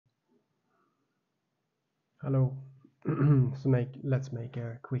Hello. Let's make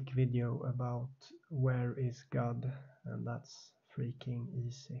a quick video about where is God, and that's freaking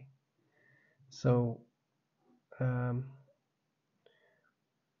easy. So um,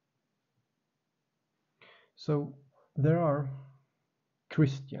 so there are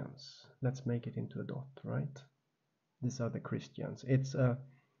Christians. Let's make it into a dot, right? These are the Christians. It's a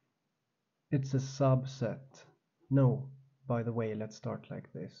subset. No, by the way, let's start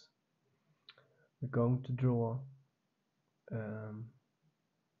like this. We're going to draw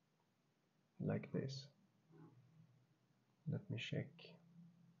like this. Let me check.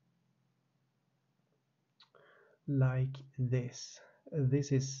 Like this.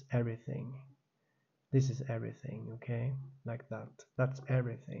 This is everything. This is everything, okay? Like that. That's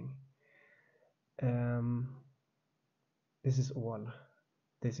everything. This is all.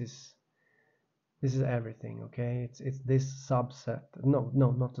 This is everything, okay? It's this subset. No,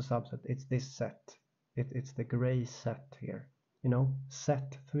 not the subset. It's this set. It's the gray set here. You know,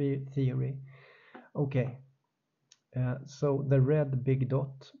 set theory. Okay. So the red big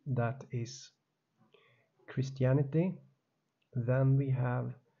dot, that is Christianity. Then we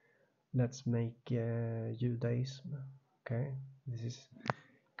have, let's make Judaism. Okay,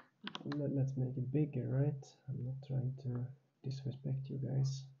 let's make it bigger, right? I'm not trying to disrespect you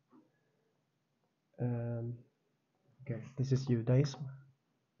guys. Okay, this is Judaism.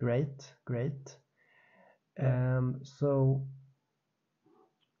 Great. So,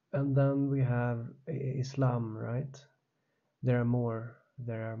 and then we have Islam, right? There are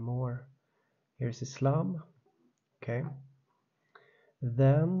more. Here's Islam. Okay.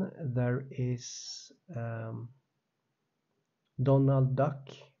 Then there is Donald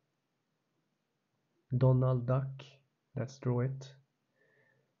Duck. Let's draw it.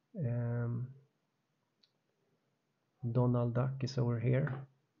 Donald Duck is over here.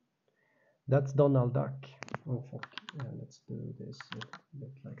 That's Donald Duck. Oh fuck. Yeah, let's do this a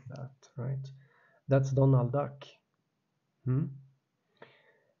bit like that, right? That's Donald Duck.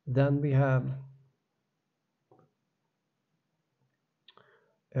 Then we have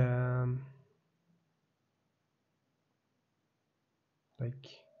like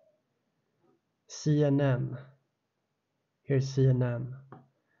CNN. Here's CNN.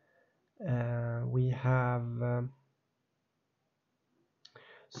 We have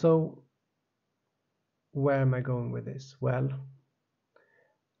so where am I going with this? Well,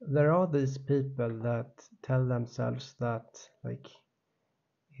 there are these people that tell themselves that like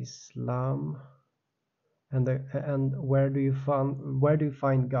Islam and where do you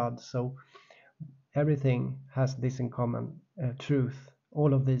find God? So everything has this in common, truth.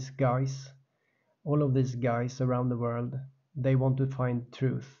 All of these guys around the world, they want to find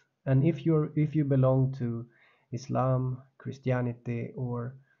truth. And if you belong to Islam, Christianity,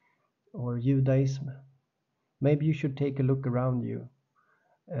 or Judaism, maybe you should take a look around you.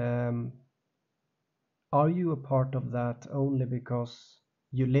 Are you a part of that only because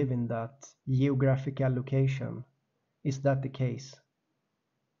you live in that geographical location? Is that the case?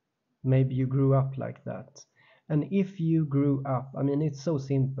 Maybe you grew up like that. And if you grew up, I mean, it's so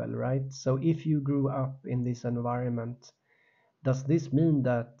simple, right? So if you grew up in this environment, does this mean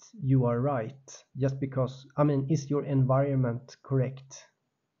that you are right? Just because, I mean, is your environment correct?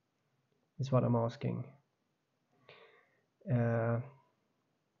 Is what I'm asking.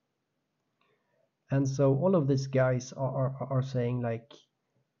 And so all of these guys are saying like,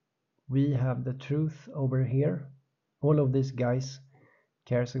 we have the truth over here. All of these guys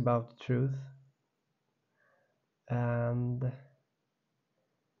cares about truth. And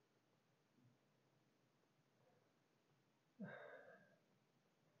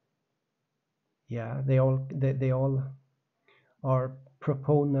yeah, they all are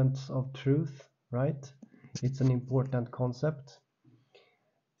proponents of truth, right? It's an important concept.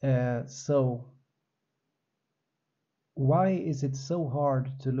 So why is it so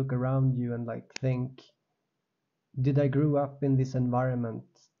hard to look around you and like think, did I grow up in this environment?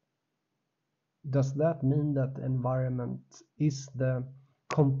 Does that mean that the environment is the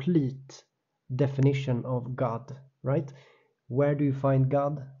complete definition of God, right? Where do you find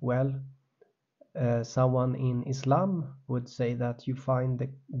God? Well, someone in Islam would say that you find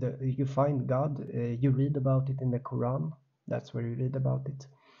you find God, you read about it in the Quran. That's where you read about it.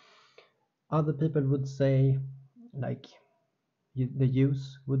 Other people would say, like the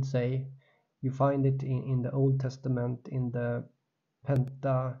Jews would say, you find it in the Old Testament, in the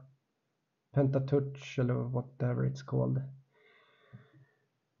Pentateuch, or whatever it's called,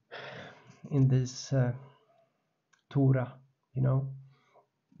 in this Torah, you know.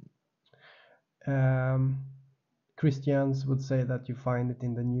 Christians would say that you find it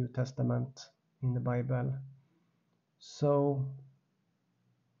in the New Testament. in the Bible. So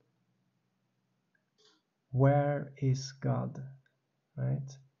where is God,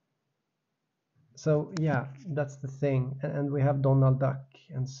 right? So yeah, that's the thing. And we have Donald Duck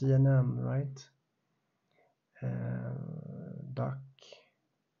and CNN, right? Duck.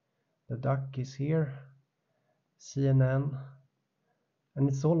 The duck is here. CNN. And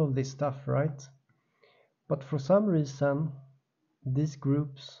it's all of this stuff, right? But for some reason, these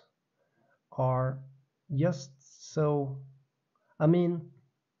groups are just so, I mean,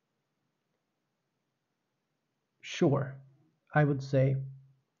 sure, I would say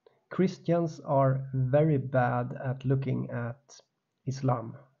Christians are very bad at looking at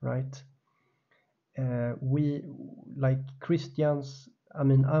Islam, right? We like Christians. I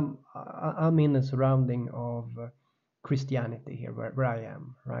mean, I'm in a surrounding of Christianity here where I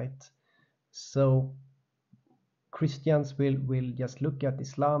am, right? So Christians will just look at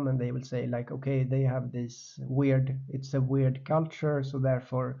Islam and they will say like, okay, they have this weird, it's a weird culture, so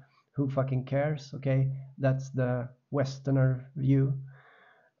therefore, who fucking cares? Okay, that's the Westerner view,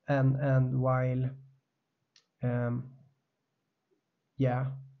 and while, um, yeah,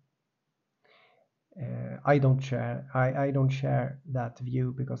 I don't share that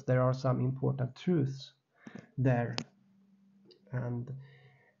view because there are some important truths there, and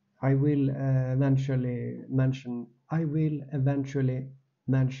I will eventually mention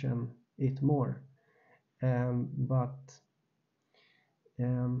it more. But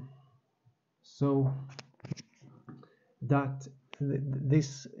so that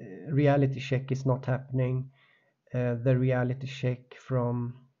this reality check is not happening. The reality check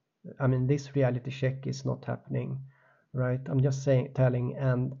from, I mean, this reality check is not happening, right? I'm just telling,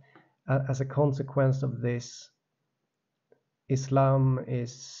 and as a consequence of this, Islam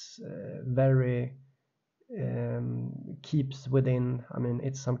is very keeps within, I mean,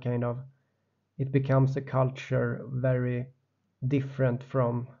 it's some kind of, it becomes a culture very different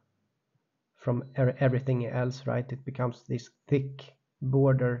from everything else, right? It becomes this thick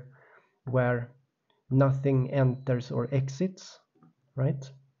border where nothing enters or exits, right?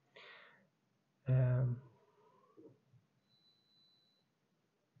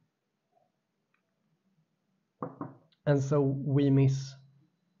 And so we miss,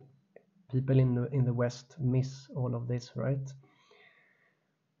 people in the West miss all of this, right?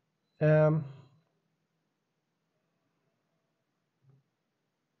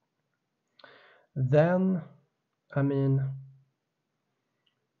 Then, I mean,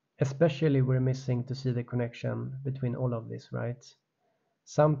 especially we're missing to see the connection between all of this, right?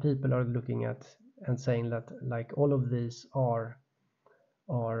 Some people are looking at and saying that like all of these are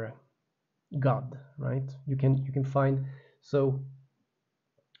God, right? You can find, so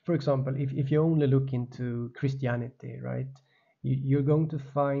for example, if you only look into Christianity, right, you're going to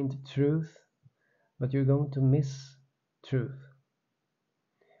find truth, but you're going to miss truth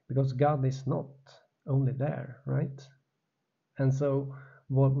because God is not only there, right? And so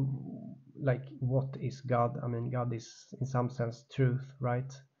what is God? I mean, God is in some sense truth,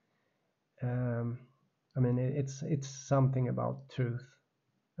 right? I mean, it's something about truth,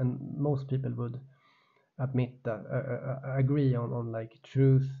 and most people would admit that, agree on like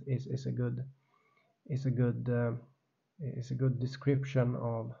truth is a good is a good is a good description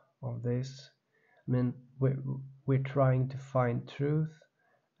of this. I mean, we're trying to find truth,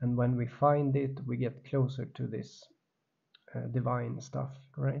 and when we find it, we get closer to this divine stuff,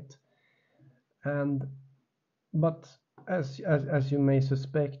 right? And but as you may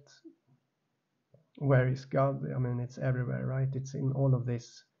suspect, where is God? I mean, it's everywhere, right? It's in all of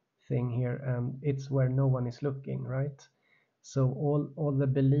this thing here, and it's where no one is looking, right? So all the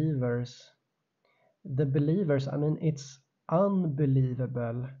believers, I mean, it's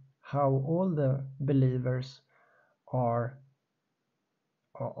unbelievable how all the believers are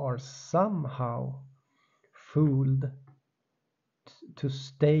somehow fooled to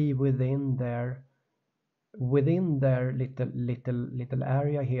stay within their little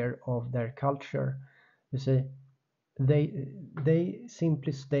area here of their culture. You see, they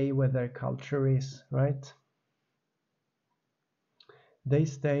simply stay where their culture is, right? They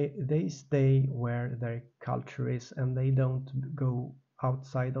stay where their culture is, and they don't go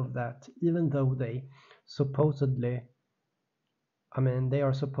outside of that, even though they supposedly, I mean, they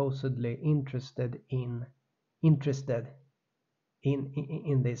are supposedly interested in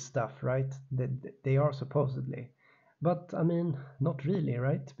this stuff, right? They are supposedly, but I mean, not really,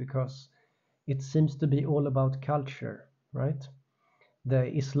 right? Because it seems to be all about culture, right? The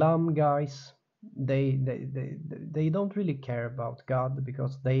Islam guys, they don't really care about God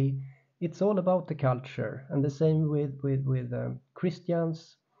because it's all about the culture, and the same with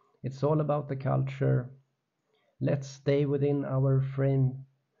Christians. It's all about the culture. Let's stay within our frame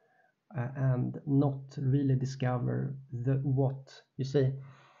and not really discover what you see.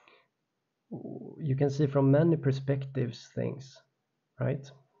 You can see from many perspectives things,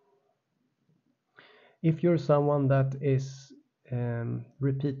 right? If you're someone that is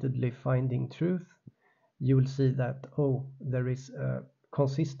repeatedly finding truth, you will see that, oh, there is a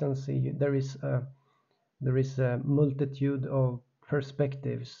consistency, there is a multitude of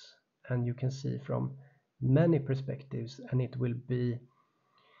perspectives, and you can see from many perspectives, and it will be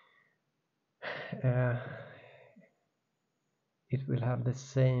it will have the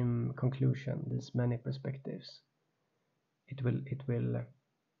same conclusion. These many perspectives, it will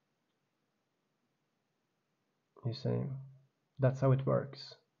you see, that's how it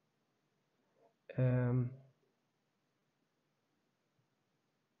works. And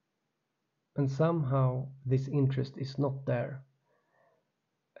somehow this interest is not there,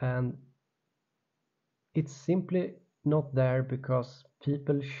 and it's simply not there because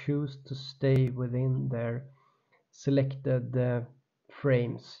people choose to stay within their selected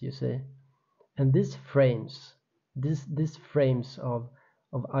frames, you see. And these frames, these frames of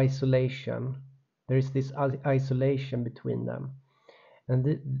isolation, there is this isolation between them,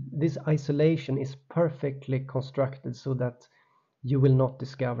 and this isolation is perfectly constructed so that you will not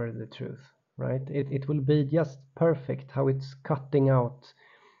discover the truth, right? It will be just perfect how it's cutting out.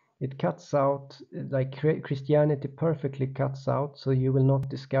 It cuts out, like Christianity perfectly cuts out, so you will not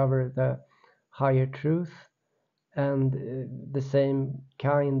discover the higher truth. And the same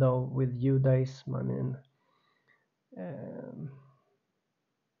kind of with Judaism. I mean,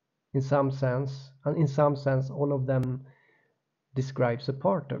 in some sense, all of them describes a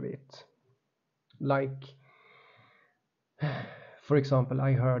part of it. Like, for example,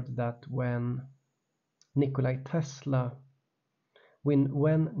 I heard that when Nikola Tesla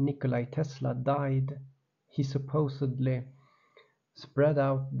died, he supposedly spread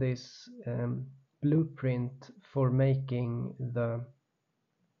out this blueprint for making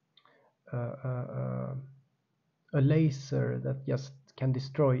a laser that just can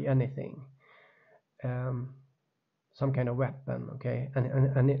destroy anything, some kind of weapon, okay,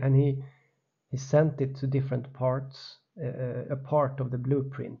 and he sent it to different parts, a part of the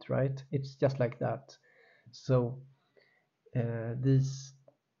blueprint, right? It's just like that. So this,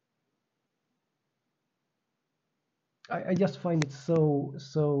 I just find it so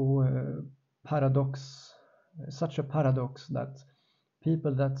such a paradox that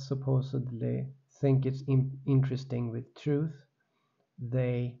people that supposedly think it's interesting with truth,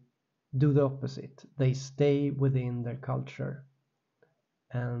 they do the opposite. They stay within their culture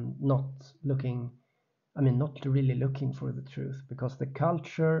and not really looking for the truth, because the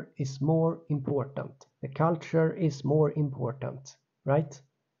culture is more important. The culture is more important, right?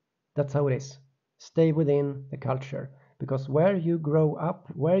 That's how it is. Stay within the culture, because where you grew up,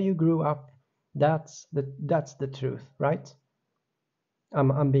 that's the truth, right?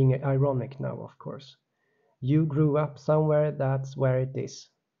 I'm being ironic now, of course. You grew up somewhere, that's where it is,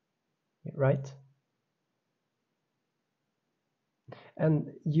 right?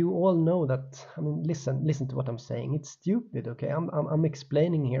 And you all know that. I mean, listen to what I'm saying. It's stupid, okay? I'm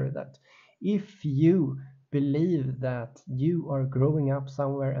explaining here that if you believe that you are growing up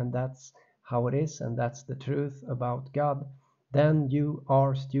somewhere and that's how it is and that's the truth about God, then you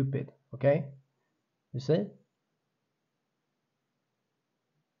are stupid, okay? You see?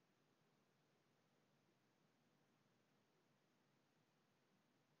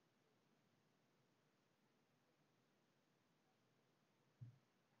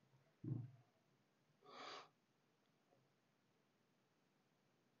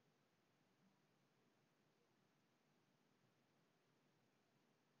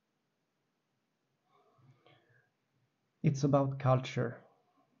 It's about culture.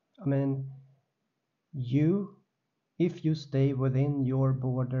 I mean, if you stay within your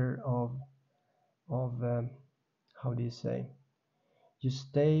border of how do you say? You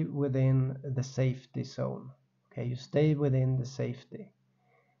stay within the safety zone. Okay, you stay within the safety.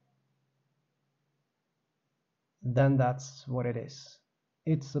 Then that's what it is.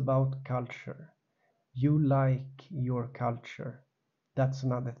 It's about culture. You like your culture. That's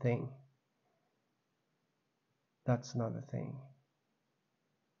another thing. That's another thing.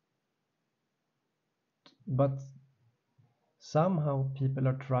 But somehow people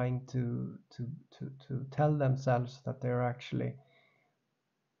are trying to tell themselves that they're actually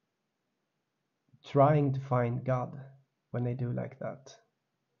trying to find God when they do like that.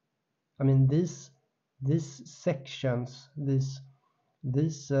 I mean, these sections, these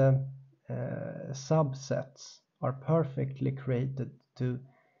subsets are perfectly created to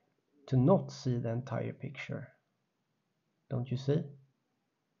to not see the entire picture. Don't you see?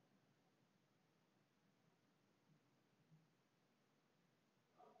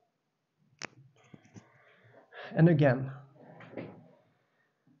 And again,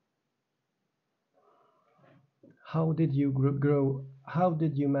 how did you grow? How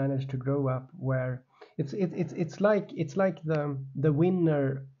did you manage to grow up where it's like the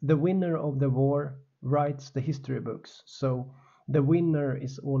winner of the war writes the history books. So the winner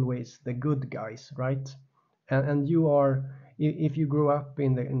is always the good guys, right? And you are, if you grow up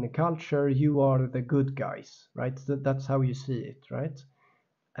in the culture, you are the good guys, right? That's how you see it, right?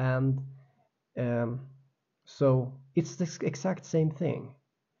 And so it's the exact same thing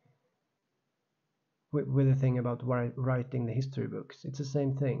with the thing about writing the history books. It's the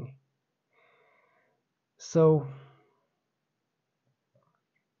same thing. So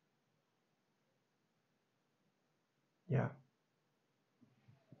yeah,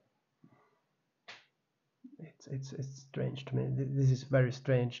 it's strange to me. This is very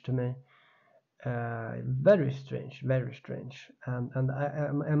strange to me. Very strange, very strange. And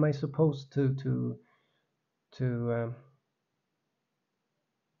am I supposed to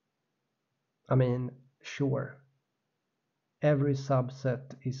I mean, sure, every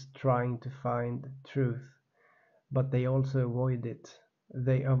subset is trying to find truth, but they also avoid it.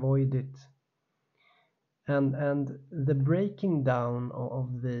 They avoid it. And the breaking down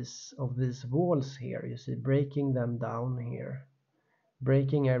of these walls here, you see, breaking them down here,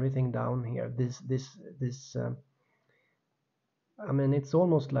 breaking everything down here. This I mean, it's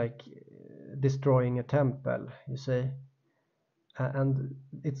almost like destroying a temple, you see, and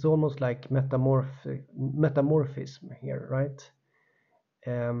it's almost like metamorphism here, right?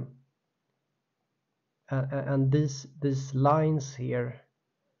 And these lines here,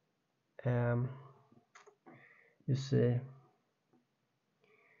 you see,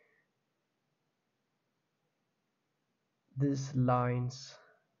 these lines,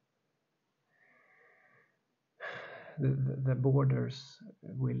 the borders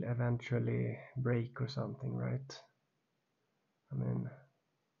will eventually break or something, right? I mean,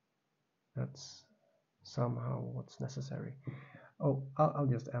 that's somehow what's necessary. Oh, I'll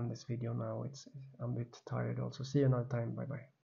just end this video now. I'm a bit tired also. See you another time. Bye bye.